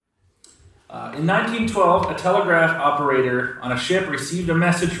In 1912, a telegraph operator on a ship received a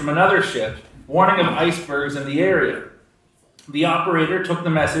message from another ship warning of icebergs in the area. The operator took the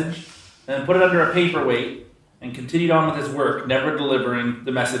message and put it under a paperweight and continued on with his work, never delivering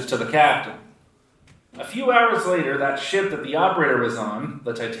the message to the captain. A few hours later, that ship that the operator was on,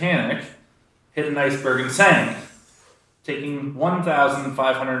 the Titanic, hit an iceberg and sank, taking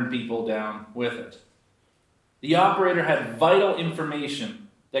 1,500 people down with it. The operator had vital information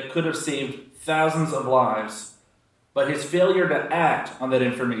that could have saved thousands of lives, but his failure to act on that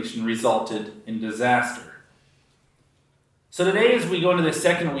information resulted in disaster. So today, as we go into the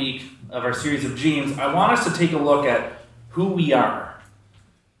second week of our series of James, I want us to take a look at who we are.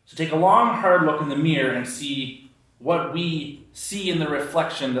 To take a long, hard look in the mirror and see what we see in the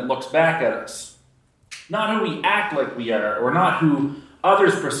reflection that looks back at us. Not who we act like we are, or not who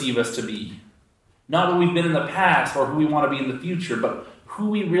others perceive us to be. Not what we've been in the past or who we want to be in the future, but who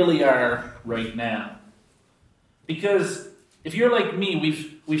we really are right now. Because if you're like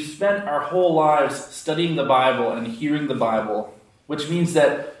me, we've spent our whole lives studying the Bible and hearing the Bible, which means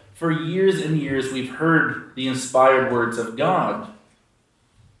that for years and years we've heard the inspired words of God.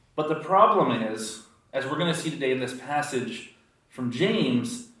 But the problem is, as we're going to see today in this passage from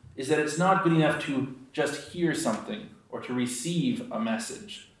James, is that it's not good enough to just hear something or to receive a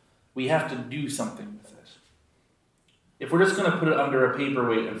message. We have to do something with it. If we're just going to put it under a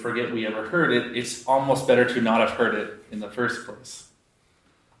paperweight and forget we ever heard it, it's almost better to not have heard it in the first place.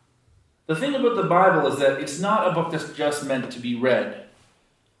 The thing about the Bible is that it's not a book that's just meant to be read.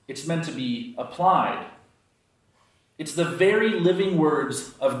 It's meant to be applied. It's the very living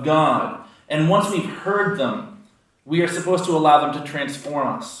words of God. And once we've heard them, we are supposed to allow them to transform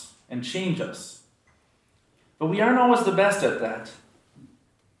us and change us. But we aren't always the best at that.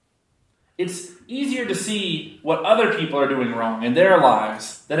 It's easier to see what other people are doing wrong in their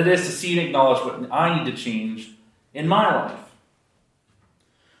lives than it is to see and acknowledge what I need to change in my life.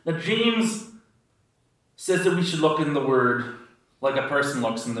 Now, James says that we should look in the Word like a person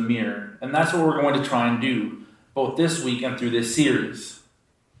looks in the mirror. And that's what we're going to try and do, both this week and through this series.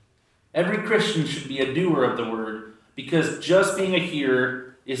 Every Christian should be a doer of the Word, because just being a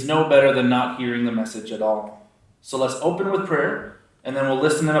hearer is no better than not hearing the message at all. So let's open with prayer, and then we'll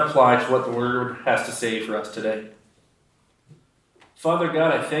listen and apply to what the Word has to say for us today. Father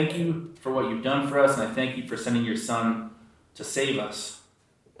God, I thank you for what you've done for us, and I thank you for sending your Son to save us.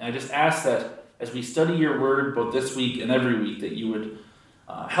 And I just ask that as we study your Word both this week and every week, that you would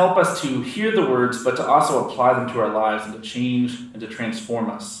help us to hear the words, but to also apply them to our lives and to change and to transform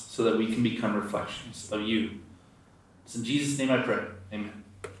us so that we can become reflections of you. It's in Jesus' name I pray. Amen.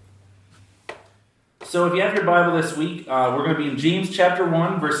 So if you have your Bible this week, we're going to be in James chapter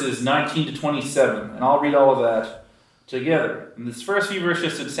 1, verses 19 to 27, and I'll read all of that together. And this first few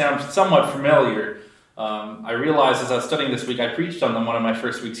verses should sound somewhat familiar. I realized as I was studying this week, I preached on them one of my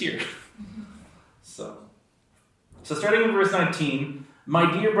first weeks here. So starting in verse 19,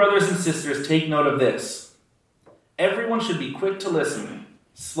 my dear brothers and sisters, take note of this. Everyone should be quick to listen,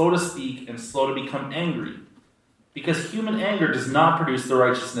 slow to speak, and slow to become angry, because human anger does not produce the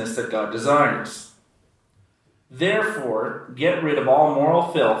righteousness that God desires. Therefore, get rid of all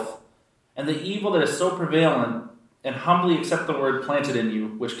moral filth and the evil that is so prevalent, and humbly accept the word planted in you,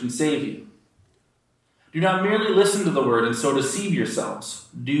 which can save you. Do not merely listen to the word and so deceive yourselves.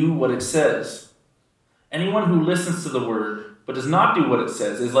 Do what it says. Anyone who listens to the word but does not do what it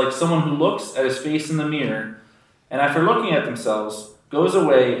says is like someone who looks at his face in the mirror and after looking at themselves goes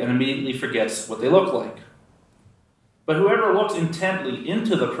away and immediately forgets what they look like. But whoever looks intently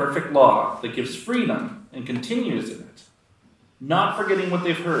into the perfect law that gives freedom and continues in it, not forgetting what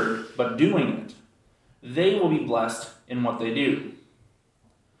they've heard, but doing it, they will be blessed in what they do.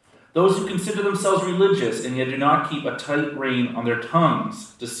 Those who consider themselves religious and yet do not keep a tight rein on their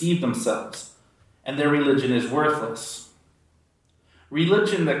tongues deceive themselves, and their religion is worthless.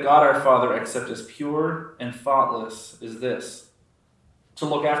 Religion that God our Father accepts as pure and faultless is this: to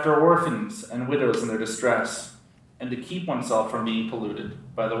look after orphans and widows in their distress, and to keep oneself from being polluted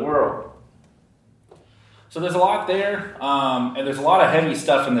by the world. So there's a lot there, and there's a lot of heavy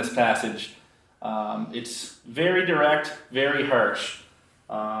stuff in this passage. It's very direct, very harsh.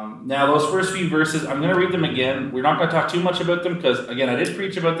 Now, those first few verses, I'm going to read them again. We're not going to talk too much about them because, again, I did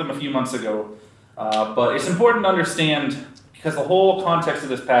preach about them a few months ago. But it's important to understand because the whole context of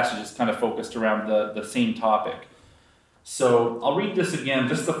this passage is kind of focused around the same topic. So I'll read this again,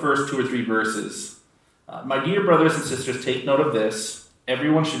 just the first 2 or 3 verses. My dear brothers and sisters, take note of this.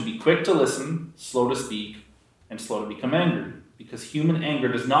 Everyone should be quick to listen, slow to speak, and slow to become angry, because human anger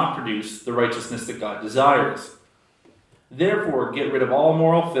does not produce the righteousness that God desires. Therefore, get rid of all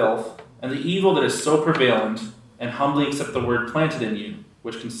moral filth and the evil that is so prevalent, and humbly accept the word planted in you,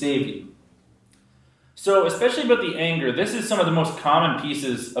 which can save you. So, especially about the anger, this is some of the most common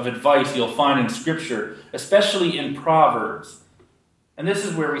pieces of advice you'll find in Scripture, especially in Proverbs. And this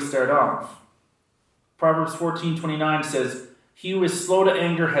is where we start off. Proverbs 14:29 says, "He who is slow to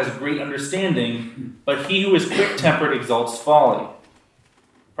anger has great understanding, but he who is quick-tempered exalts folly."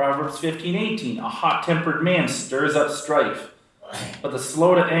 Proverbs 15:18, "A hot-tempered man stirs up strife, but the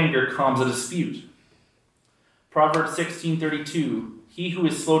slow to anger calms a dispute." Proverbs 16:32, "He who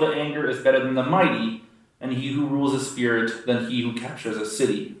is slow to anger is better than the mighty, and he who rules a spirit than he who captures a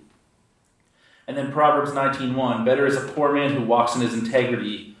city." And then Proverbs 19:1, "Better is a poor man who walks in his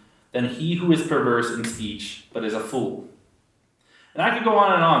integrity than he who is perverse in speech, but is a fool." And I could go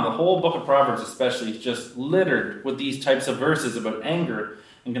on and on. The whole book of Proverbs especially is just littered with these types of verses about anger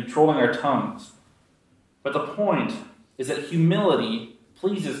and controlling our tongues. But the point is that humility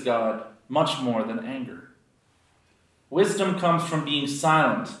pleases God much more than anger. Wisdom comes from being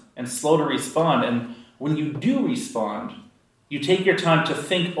silent and slow to respond, and when you do respond, you take your time to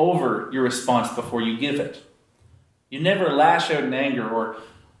think over your response before you give it. You never lash out in anger or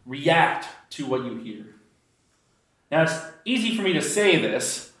react to what you hear. Now, it's easy for me to say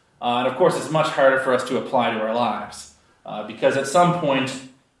this, and of course it's much harder for us to apply to our lives, because at some point,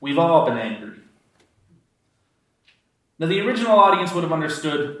 we've all been angry. Now, the original audience would have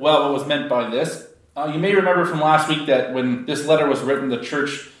understood well what was meant by this. You may remember from last week that when this letter was written, the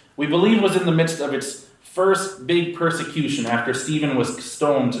church, we believe, was in the midst of its first big persecution after Stephen was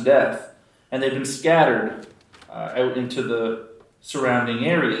stoned to death, and they'd been scattered out into the surrounding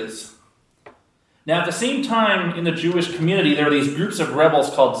areas. Now, at the same time, in the Jewish community, there were these groups of rebels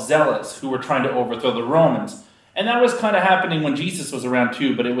called zealots who were trying to overthrow the Romans. And that was kind of happening when Jesus was around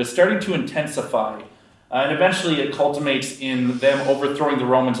too, but it was starting to intensify. And eventually it culminates in them overthrowing the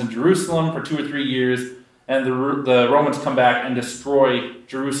Romans in Jerusalem for 2 or 3 years, and the Romans come back and destroy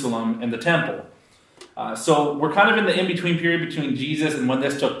Jerusalem and the temple. So we're kind of in the in-between period between Jesus and when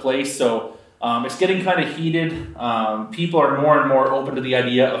this took place, so it's getting kind of heated. People are more and more open to the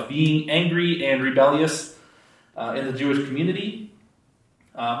idea of being angry and rebellious in the Jewish community.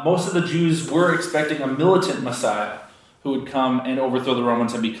 Most of the Jews were expecting a militant Messiah who would come and overthrow the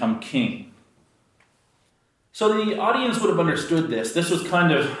Romans and become king. So the audience would have understood this. There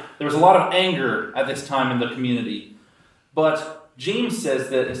was a lot of anger at this time in the community. But James says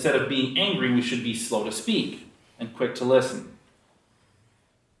that instead of being angry, we should be slow to speak and quick to listen.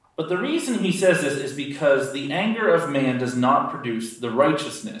 But the reason he says this is because the anger of man does not produce the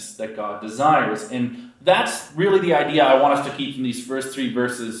righteousness that God desires. And that's really the idea I want us to keep from these first 3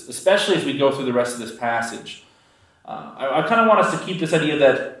 verses, especially as we go through the rest of this passage. I kind of want us to keep this idea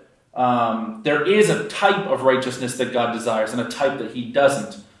that there is a type of righteousness that God desires and a type that he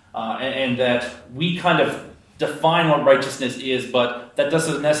doesn't. And that we kind of define what righteousness is, but that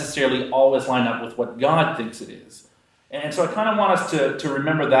doesn't necessarily always line up with what God thinks it is. And so I kind of want us to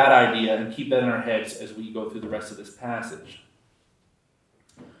remember that idea and keep that in our heads as we go through the rest of this passage.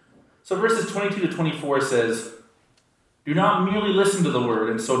 So verses 22 to 24 says, "Do not merely listen to the word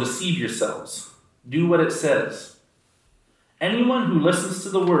and so deceive yourselves. Do what it says. Anyone who listens to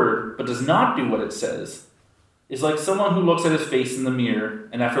the word but does not do what it says is like someone who looks at his face in the mirror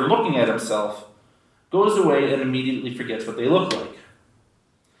and after looking at himself goes away and immediately forgets what they look like."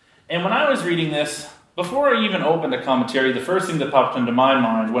 And when I was reading this, before I even opened a commentary, the first thing that popped into my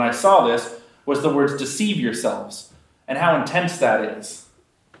mind when I saw this was the words "deceive yourselves" and how intense that is.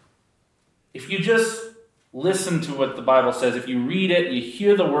 If you just listen to what the Bible says, if you read it, you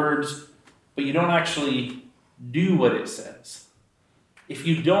hear the words, but you don't actually do what it says. If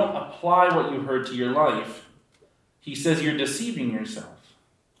you don't apply what you heard to your life, he says you're deceiving yourself.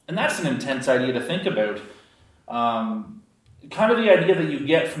 And that's an intense idea to think about. Kind of the idea that you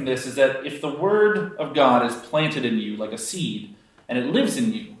get from this is that if the word of God is planted in you like a seed, and it lives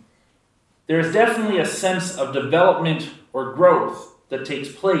in you, there is definitely a sense of development or growth that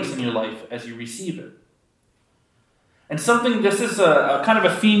takes place in your life as you receive it. And this is a kind of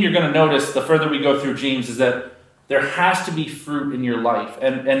a theme you're going to notice the further we go through James, is that there has to be fruit in your life.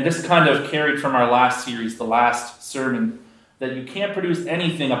 And this kind of carried from our last series, the last sermon, that you can't produce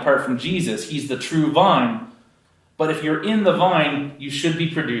anything apart from Jesus. He's the true vine. But if you're in the vine, you should be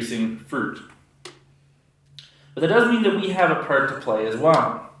producing fruit. But that does mean that we have a part to play as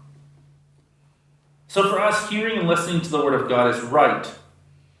well. So for us, hearing and listening to the Word of God is right.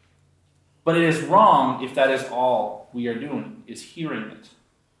 But it is wrong if that is all we are doing, is hearing it.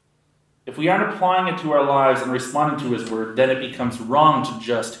 If we aren't applying it to our lives and responding to His Word, then it becomes wrong to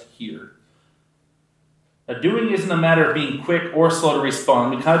just hear. Doing isn't a matter of being quick or slow to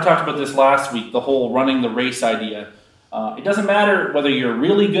respond. We kind of talked about this last week, the whole running the race idea. It doesn't matter whether you're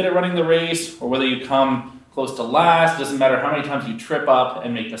really good at running the race or whether you come close to last. It doesn't matter how many times you trip up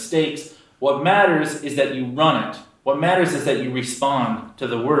and make mistakes. What matters is that you run it. What matters is that you respond to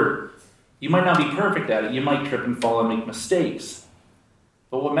the word. You might not be perfect at it. You might trip and fall and make mistakes.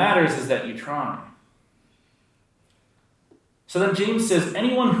 But what matters is that you try. So then James says,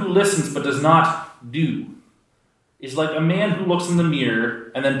 anyone who listens but does not do is like a man who looks in the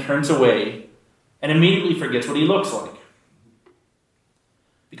mirror and then turns away and immediately forgets what he looks like.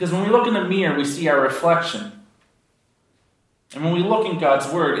 Because when we look in the mirror, we see our reflection. And when we look in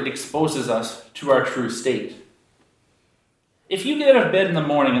God's word, it exposes us to our true state. If you get out of bed in the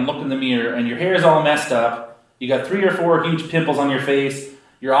morning and look in the mirror and your hair is all messed up, you got 3 or 4 huge pimples on your face,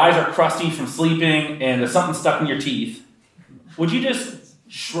 your eyes are crusty from sleeping, and there's something stuck in your teeth, would you just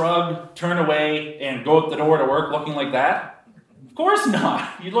shrug, turn away, and go out the door to work looking like that? Of course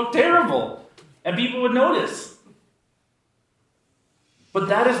not. You'd look terrible. And people would notice. But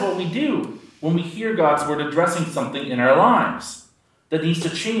that is what we do when we hear God's word addressing something in our lives that needs to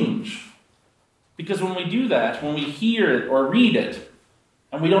change. Because when we do that, when we hear it or read it,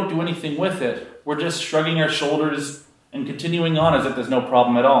 and we don't do anything with it, we're just shrugging our shoulders and continuing on as if there's no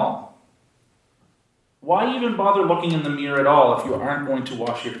problem at all. Why even bother looking in the mirror at all if you aren't going to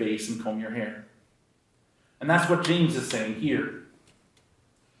wash your face and comb your hair? And that's what James is saying here.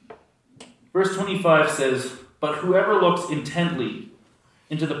 Verse 25 says, "But whoever looks intently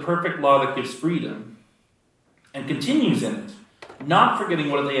into the perfect law that gives freedom and continues in it, not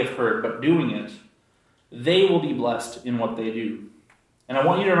forgetting what they have heard, but doing it, they will be blessed in what they do." And I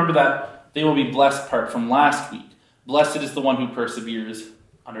want you to remember that "they will be blessed" part from last week. Blessed is the one who perseveres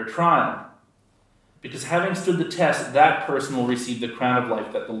under trial. Because having stood the test, that person will receive the crown of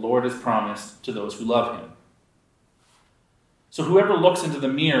life that the Lord has promised to those who love him. So whoever looks into the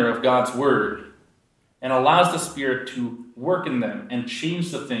mirror of God's word and allows the Spirit to work in them and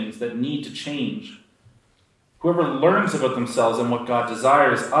change the things that need to change, whoever learns about themselves and what God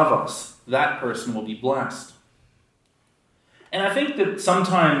desires of us, that person will be blessed. And I think that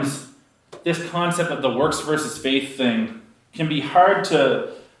sometimes this concept of the works versus faith thing can be hard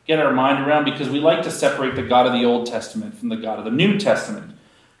to get our mind around because we like to separate the God of the Old Testament from the God of the New Testament.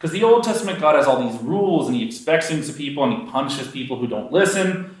 Because the Old Testament God has all these rules and he expects things of people and he punishes people who don't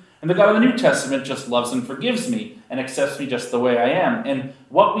listen. And the God of the New Testament just loves and forgives me and accepts me just the way I am. And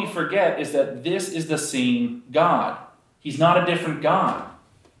what we forget is that this is the same God. He's not a different God.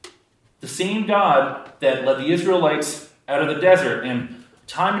 The same God that led the Israelites out of the desert and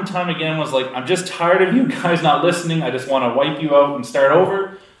time again was like, "I'm just tired of you guys not listening. I just want to wipe you out and start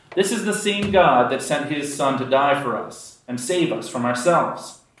over." This is the same God that sent his Son to die for us and save us from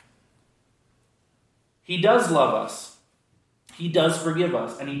ourselves. He does love us. He does forgive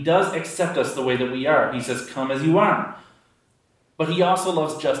us. And he does accept us the way that we are. He says, "Come as you are." But he also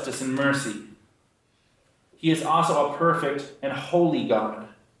loves justice and mercy. He is also a perfect and holy God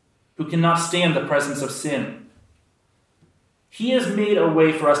who cannot stand the presence of sin. He has made a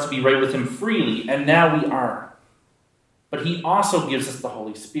way for us to be right with him freely, and now we are. But he also gives us the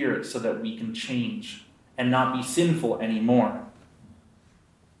Holy Spirit so that we can change and not be sinful anymore.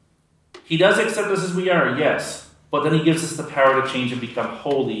 He does accept us as we are, yes, but then he gives us the power to change and become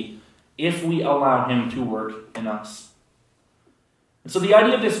holy if we allow him to work in us. And so the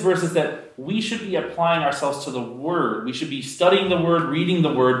idea of this verse is that we should be applying ourselves to the Word. We should be studying the Word, reading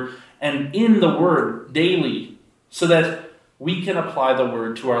the Word, and in the Word daily so that we can apply the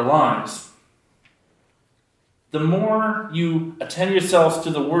Word to our lives. The more you attend yourselves to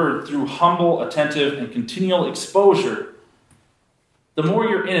the Word through humble, attentive, and continual exposure, the more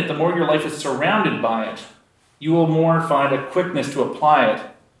you're in it, the more your life is surrounded by it, you will more find a quickness to apply it,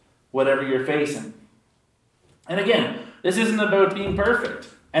 whatever you're facing. And again, this isn't about being perfect,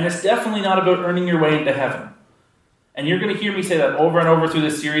 and it's definitely not about earning your way into heaven. And you're going to hear me say that over and over through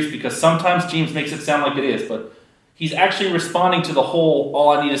this series because sometimes James makes it sound like it is, but he's actually responding to the whole "all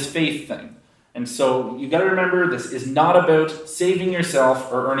I need is faith" thing. And so you've got to remember, this is not about saving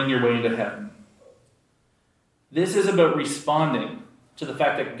yourself or earning your way into heaven. This is about responding to the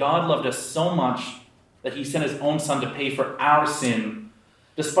fact that God loved us so much that he sent his own Son to pay for our sin,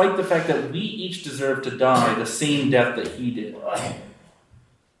 despite the fact that we each deserve to die the same death that he did.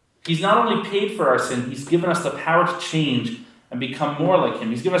 He's not only paid for our sin, he's given us the power to change and become more like him.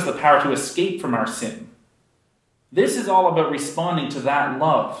 He's given us the power to escape from our sin. This is all about responding to that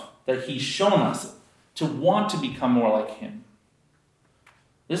love that he's shown us to want to become more like him.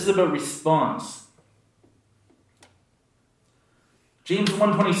 This is about response. James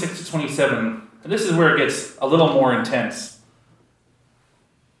 1:26-27 And this is where it gets a little more intense.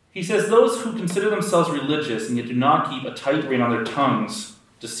 He says, those who consider themselves religious and yet do not keep a tight rein on their tongues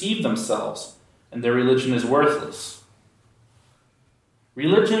deceive themselves, and their religion is worthless.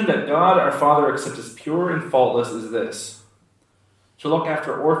 Religion that God our Father accepts as pure and faultless is this: to look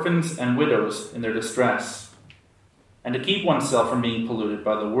after orphans and widows in their distress, and to keep oneself from being polluted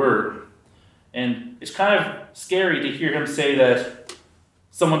by the word. And it's kind of scary to hear him say that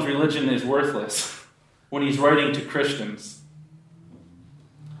someone's religion is worthless when he's writing to Christians.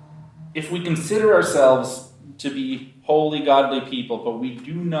 If we consider ourselves to be holy, godly people, but we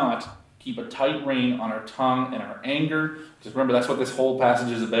do not keep a tight rein on our tongue and our anger, because remember, that's what this whole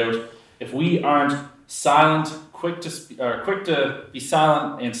passage is about. If we aren't silent, quick to be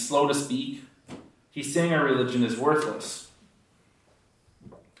silent and slow to speak, he's saying our religion is worthless.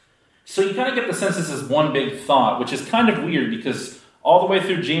 So you kind of get the sense this is one big thought, which is kind of weird because all the way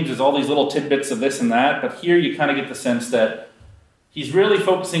through James there's all these little tidbits of this and that, but here you kind of get the sense that he's really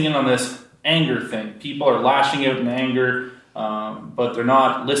focusing in on this anger thing. People are lashing out in anger, but they're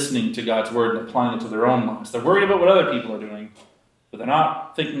not listening to God's word and applying it to their own lives. They're worried about what other people are doing, but they're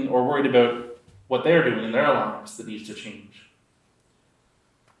not thinking or worried about what they're doing in their lives that needs to change.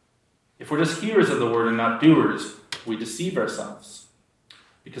 If we're just hearers of the word and not doers, we deceive ourselves,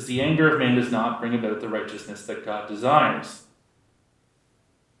 because the anger of man does not bring about the righteousness that God desires.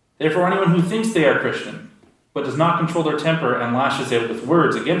 Therefore, anyone who thinks they are Christian, but does not control their temper and lashes out with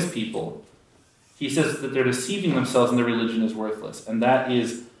words against people, he says that they're deceiving themselves and their religion is worthless. And that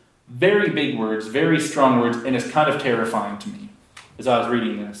is very big words, very strong words, and it's kind of terrifying to me as I was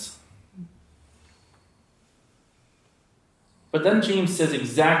reading this. But then James says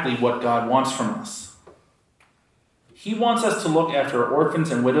exactly what God wants from us. He wants us to look after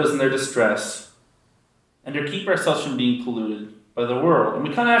orphans and widows in their distress and to keep ourselves from being polluted by the world. And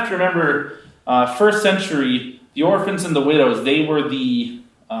we kind of have to remember, first century, the orphans and the widows, they were the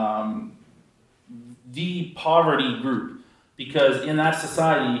poverty group. Because in that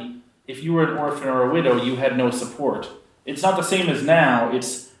society, if you were an orphan or a widow, you had no support. It's not the same as now.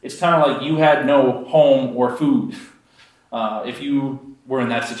 It's kind of like you had no home or food if you were in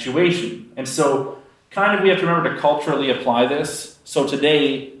that situation. And so kind of we have to remember to culturally apply this. So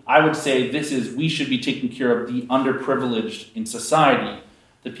today, I would say we should be taking care of the underprivileged in society,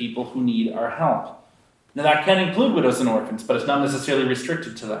 the people who need our help. Now that can include widows and orphans, but it's not necessarily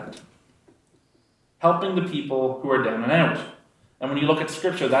restricted to that. Helping the people who are down and out. And when you look at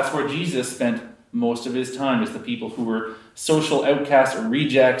Scripture, that's where Jesus spent most of his time, is the people who were social outcasts or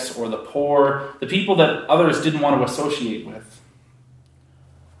rejects or the poor, the people that others didn't want to associate with.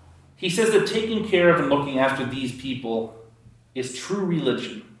 He says that taking care of and looking after these people is true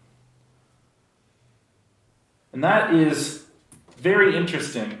religion. And that is very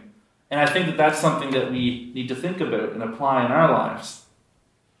interesting. And I think that that's something that we need to think about and apply in our lives.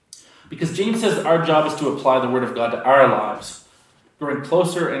 Because James says our job is to apply the Word of God to our lives, growing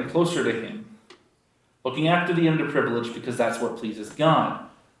closer and closer to Him, looking after the underprivileged because that's what pleases God.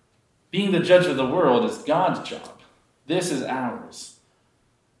 Being the judge of the world is God's job. This is ours.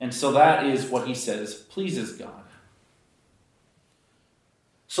 And so that is what he says pleases God.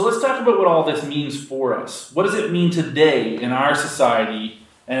 So let's talk about what all this means for us. What does it mean today in our society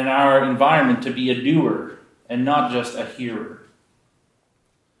and in our environment to be a doer and not just a hearer?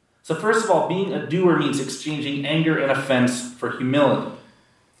 So first of all, being a doer means exchanging anger and offense for humility.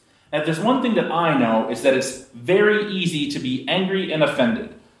 And if there's one thing that I know, is that it's very easy to be angry and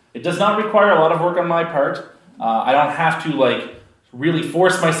offended. It does not require a lot of work on my part. I don't have to really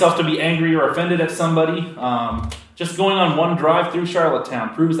force myself to be angry or offended at somebody. Just going on one drive through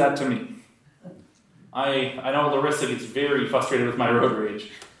Charlottetown proves that to me. I know Larissa gets very frustrated with my road rage.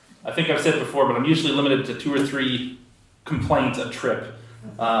 I think I've said before, but I'm usually limited to 2 or 3 complaints a trip.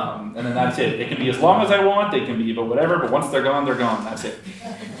 And then that's it. It can be as long as I want, they can be, but whatever, but once they're gone, that's it.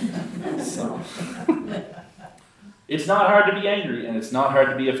 So, it's not hard to be angry, and it's not hard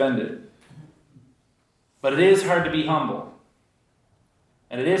to be offended. But it is hard to be humble.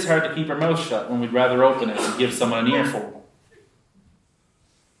 And it is hard to keep our mouth shut when we'd rather open it and give someone an earful.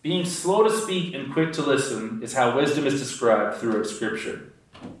 Being slow to speak and quick to listen is how wisdom is described throughout Scripture.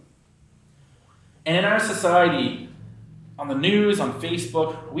 And in our society, on the news, on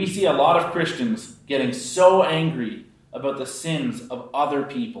Facebook, we see a lot of Christians getting so angry about the sins of other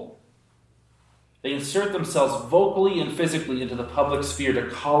people. They insert themselves vocally and physically into the public sphere to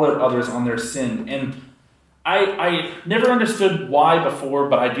call out others on their sin. And I never understood why before,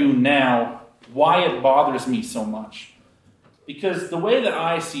 but I do now, why it bothers me so much. Because the way that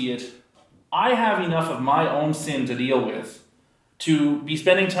I see it, I have enough of my own sin to deal with to be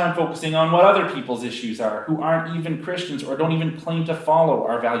spending time focusing on what other people's issues are, who aren't even Christians or don't even claim to follow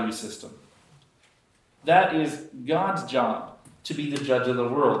our value system. That is God's job, to be the judge of the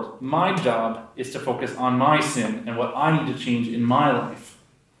world. My job is to focus on my sin and what I need to change in my life.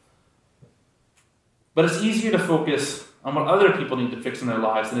 But it's easier to focus on what other people need to fix in their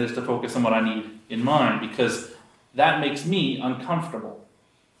lives than it is to focus on what I need in mine, because that makes me uncomfortable.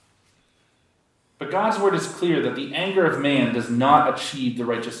 But God's word is clear that the anger of man does not achieve the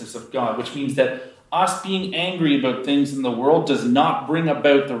righteousness of God, which means that us being angry about things in the world does not bring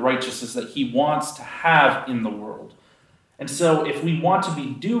about the righteousness that he wants to have in the world. And so if we want to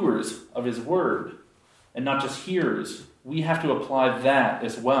be doers of his word and not just hearers, we have to apply that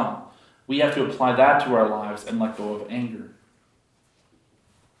as well. We have to apply that to our lives and let go of anger.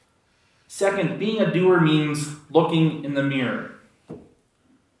 Second, being a doer means looking in the mirror.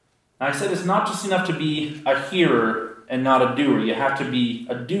 Now, I said it's not just enough to be a hearer and not a doer. You have to be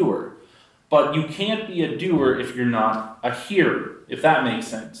a doer. But you can't be a doer if you're not a hearer, if that makes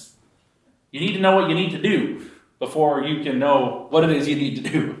sense. You need to know what you need to do before you can know what it is you need to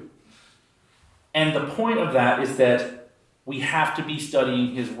do. And the point of that is that we have to be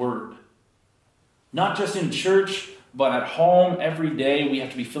studying his word. Not just in church, but at home every day. We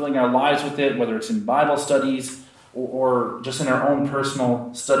have to be filling our lives with it, whether it's in Bible studies or just in our own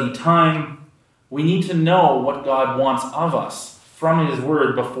personal study time. We need to know what God wants of us from his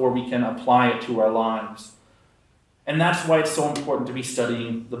word before we can apply it to our lives. And that's why it's so important to be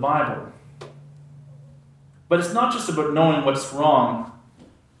studying the Bible. But it's not just about knowing what's wrong,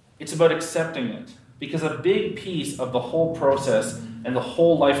 it's about accepting it. Because a big piece of the whole process and the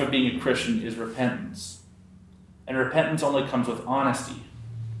whole life of being a Christian is repentance. And repentance only comes with honesty.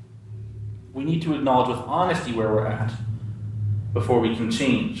 We need to acknowledge with honesty where we're at before we can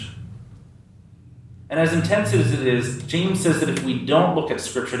change. And as intense as it is, James says that if we don't look at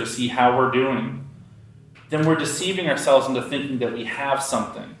Scripture to see how we're doing, then we're deceiving ourselves into thinking that we have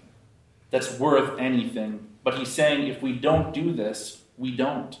something that's worth anything. But he's saying if we don't do this, we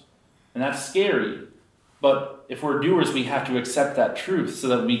don't. And that's scary. But if we're doers, we have to accept that truth so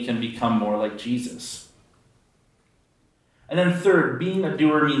that we can become more like Jesus. And then third, being a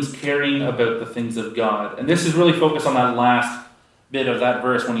doer means caring about the things of God. And this is really focused on that last bit of that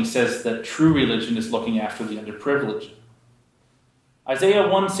verse when he says that true religion is looking after the underprivileged. Isaiah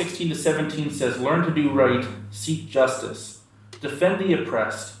 1:16-17 says, "Learn to do right, seek justice, defend the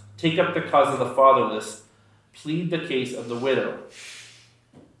oppressed, take up the cause of the fatherless, plead the case of the widow."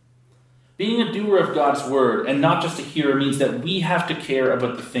 Being a doer of God's word and not just a hearer means that we have to care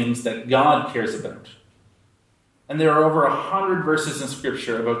about the things that God cares about. And there are over 100 verses in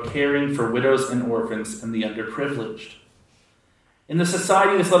Scripture about caring for widows and orphans and the underprivileged. In the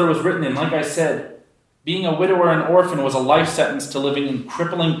society this letter was written in, like I said, being a widow or an orphan was a life sentence to living in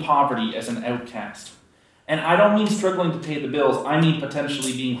crippling poverty as an outcast. And I don't mean struggling to pay the bills, I mean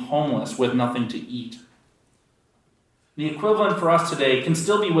potentially being homeless with nothing to eat. The equivalent for us today can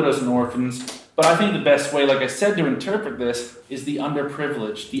still be widows and orphans, but I think the best way, like I said, to interpret this is the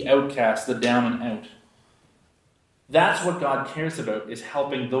underprivileged, the outcast, the down and out. That's what God cares about, is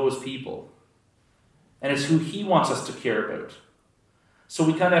helping those people. And it's who he wants us to care about. So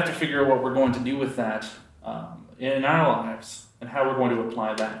we kind of have to figure out what we're going to do with that in our lives and how we're going to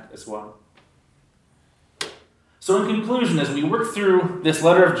apply that as well. So in conclusion, as we work through this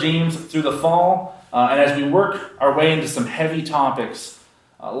letter of James through the fall, and as we work our way into some heavy topics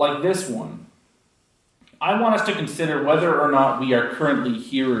like this one, I want us to consider whether or not we are currently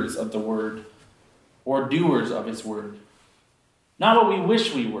hearers of the word or doers of his word. Not what we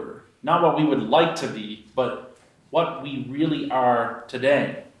wish we were, not what we would like to be, but what we really are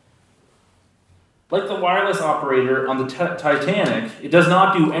today. Like the wireless operator on the Titanic, it does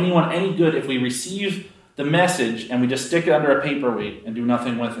not do anyone any good if we receive the message and we just stick it under a paperweight and do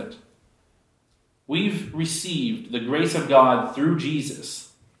nothing with it. We've received the grace of God through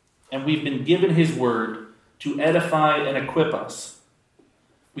Jesus, and we've been given his word to edify and equip us.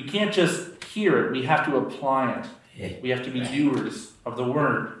 We can't just hear it, we have to apply it. We have to be doers of the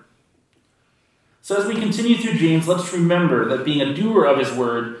word. So as we continue through James, let's remember that being a doer of his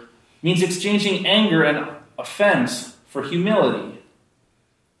word means exchanging anger and offense for humility.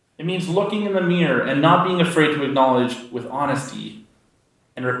 It means looking in the mirror and not being afraid to acknowledge with honesty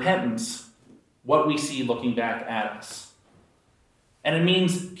and repentance what we see looking back at us. And it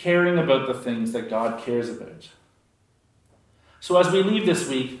means caring about the things that God cares about. So as we leave this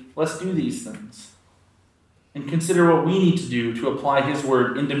week, let's do these things and consider what we need to do to apply his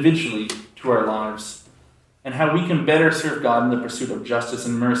word individually to our lives and how we can better serve God in the pursuit of justice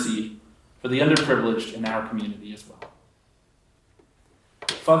and mercy for the underprivileged in our community as well.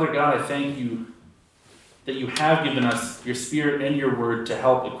 Father God, I thank you that you have given us your Spirit and your word to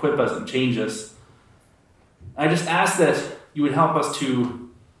help equip us and change us. I just ask that you would help us to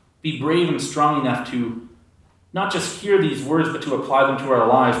be brave and strong enough to not just hear these words, but to apply them to our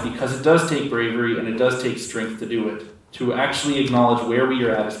lives, because it does take bravery and it does take strength to do it, to actually acknowledge where we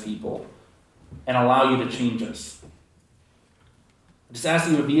are at as people and allow you to change us. I just ask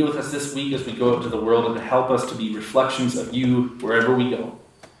that you would be with us this week as we go out to the world and to help us to be reflections of you wherever we go.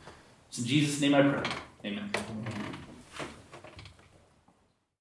 It's in Jesus' name I pray. Amen.